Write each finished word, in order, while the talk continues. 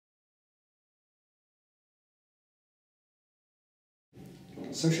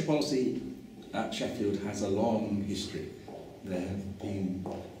Social policy at Sheffield has a long history. There have been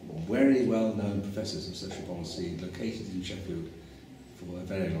very well-known professors of social policy located in Sheffield for a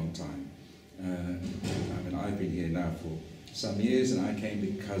very long time. I've been here now for some years, and I came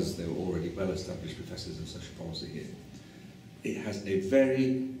because there were already well-established professors of social policy here. It has a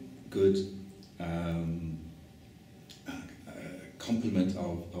very good complement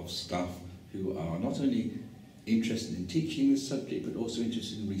of staff who are not only interested in teaching this subject but also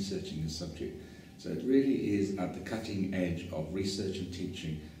interested in researching this subject. So it really is at the cutting edge of research and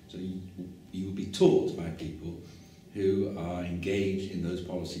teaching. So you will be taught by people who are engaged in those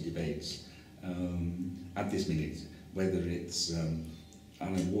policy debates at this minute, whether it's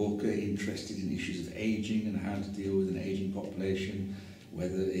Alan Walker interested in issues of ageing and how to deal with an ageing population,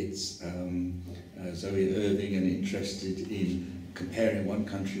 whether it's Zoe Irving and interested in comparing one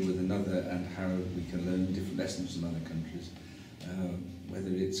country with another and how we can learn different lessons from other countries, whether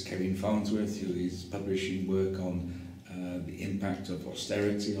it's Kevin Farnsworth, who is publishing work on the impact of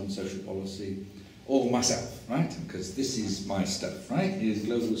austerity on social policy, or myself, right? Because this is my stuff, right? Here's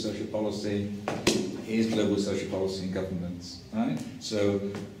global social policy, here's global social policy in governments, right? So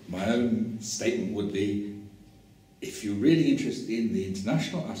my own statement would be, if you're really interested in the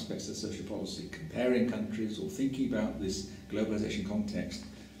international aspects of social policy, comparing countries or thinking about this globalization context,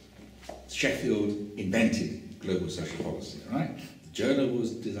 Sheffield invented global social policy, right? The journal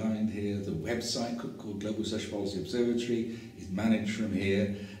was designed here, the website called Global Social Policy Observatory is managed from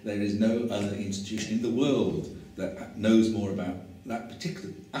here. There is no other institution in the world that knows more about that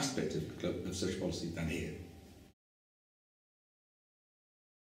particular aspect of social policy than here.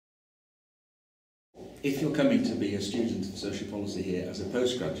 If you're coming to be a student of social policy here as a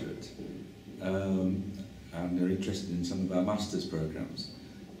postgraduate, and you're interested in some of our master's programs,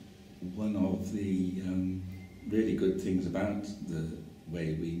 one of the really good things about the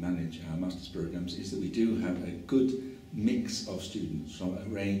way we manage our master's programs is that we do have a good mix of students from a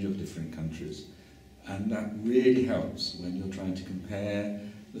range of different countries, and that really helps when you're trying to compare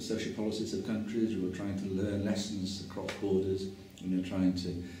the social policies of countries, you're trying to learn lessons across borders, and you're trying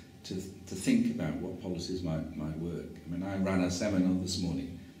to think about what policies might work. I mean, I ran a seminar this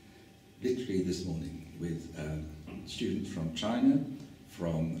morning, literally this morning, with students from China,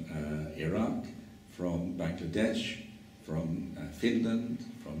 from Iraq, from Bangladesh, from Finland,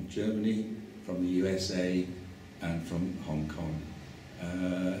 from Germany, from the USA, and from Hong Kong.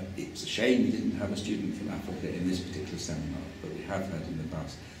 It's a shame we didn't have a student from Africa in this particular seminar, but we have had in the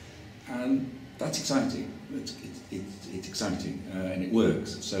past. And that's exciting. It's exciting and it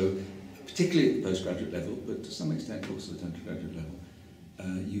works. So particularly at the postgraduate level, but to some extent also at the undergraduate level,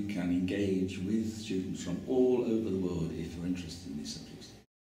 you can engage with students from all over the world if you're interested in these subjects.